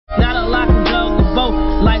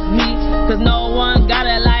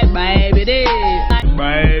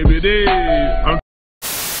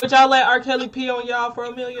would y'all let R. Kelly pee on y'all for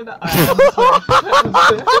 $1 million? Not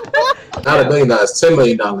 $1 million, $10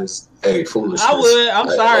 million. Hey, foolishness. I would. I'm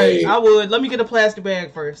sorry. Hey. I would. Let me get a plastic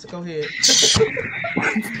bag first. Go ahead.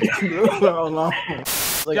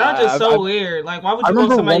 Like, y'all just so weird. Like, why would you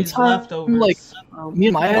want somebody's leftovers? Like, me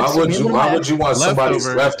and my ex. Why would you want somebody's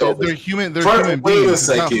leftovers? They're human. They're human Wait beings. a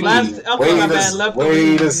second.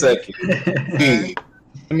 Wait a second.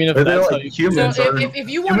 I mean, if that's how you humans so if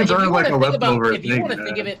you want to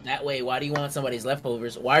think of it that way, why do you want somebody's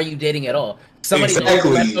leftovers? Why are you dating at all? Somebody's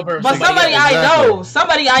leftover. But somebody I know,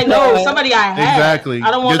 somebody I have. Exactly.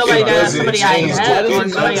 I don't want nobody to have somebody I have. I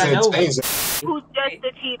want somebody I know. Who's just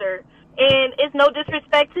a cheater, and it's no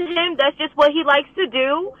disrespect to him. That's just what he likes to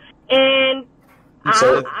do, and.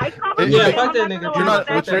 I probably fuck that nigga. You're not.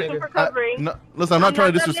 Listen, I'm not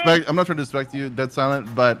trying to disrespect. I'm not trying to disrespect you, Dead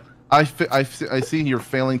Silent, but I see you're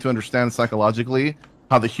failing to understand psychologically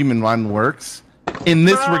how the human mind works in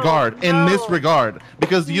this regard.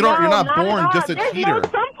 Because you're not born just a cheater.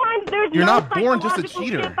 You're not born just a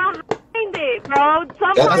cheater. Bro.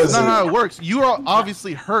 That's not how it works. You are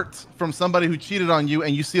obviously hurt from somebody who cheated on you,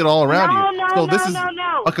 and you see it all around you. So this is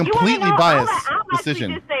a completely biased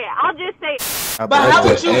decision. I'll just say. But how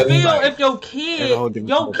would you feel if your kids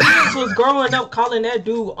was growing up calling that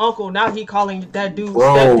dude uncle? Now he calling that dude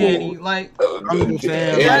stepdaddy. Like,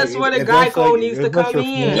 that's where the Geico needs to come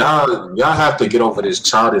in. Y'all have to get over this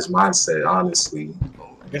childish mindset, honestly.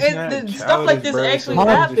 Stuff like this actually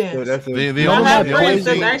happens. The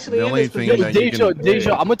only thing that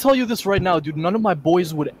Deja, I'm gonna tell you this right now, dude. None of my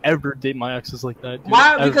boys would ever date my exes like that. Dude,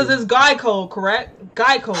 why? Because it's guy code, correct?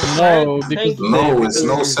 Guy code. No, because it's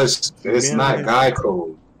no such. It's not guy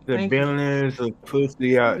code. The billions of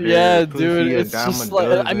pussy out there. Yeah, dude. It's just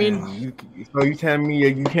like, I mean, so you telling me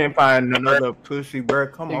you can't find another pussy, bro?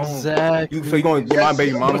 Come on. Exactly. So you gonna get my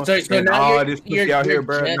baby mama and all this pussy out here,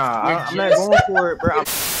 bro? Nah, I'm not going for it, bro.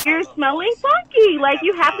 You're smelling funky. Like,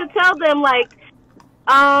 you have to tell them, like,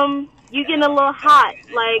 you getting a little hot.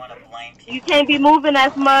 Like, you can't be moving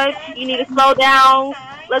as much. You need to slow down.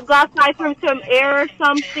 Let's go outside for some air or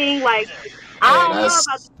something. Like, I don't know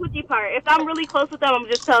about the coochie part. If I'm really close with them, I'm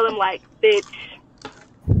just tell them, like, bitch,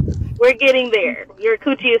 we're getting there. Your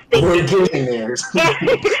coochie is stinking. We're getting there.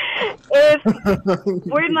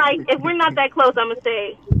 if we're not that close, I'm gonna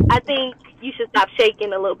say, I think you should stop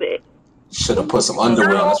shaking a little bit. Should have put some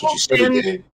underwear on. That's what you should have did.